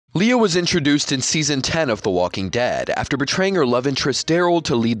Leah was introduced in Season 10 of The Walking Dead. After betraying her love interest Daryl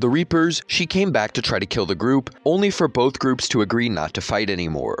to lead the Reapers, she came back to try to kill the group, only for both groups to agree not to fight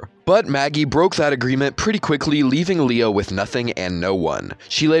anymore. But Maggie broke that agreement pretty quickly, leaving Leah with nothing and no one.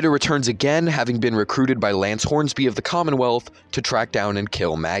 She later returns again, having been recruited by Lance Hornsby of the Commonwealth to track down and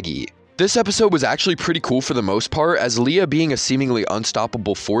kill Maggie. This episode was actually pretty cool for the most part, as Leah being a seemingly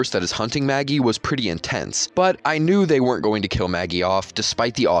unstoppable force that is hunting Maggie was pretty intense, but I knew they weren't going to kill Maggie off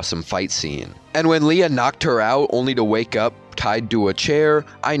despite the awesome fight scene. And when Leah knocked her out only to wake up tied to a chair,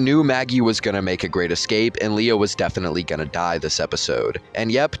 I knew Maggie was gonna make a great escape and Leah was definitely gonna die this episode.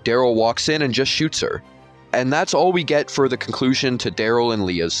 And yep, Daryl walks in and just shoots her. And that's all we get for the conclusion to Daryl and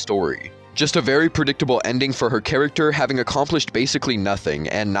Leah's story. Just a very predictable ending for her character, having accomplished basically nothing,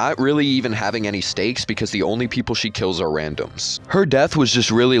 and not really even having any stakes because the only people she kills are randoms. Her death was just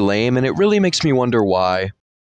really lame, and it really makes me wonder why.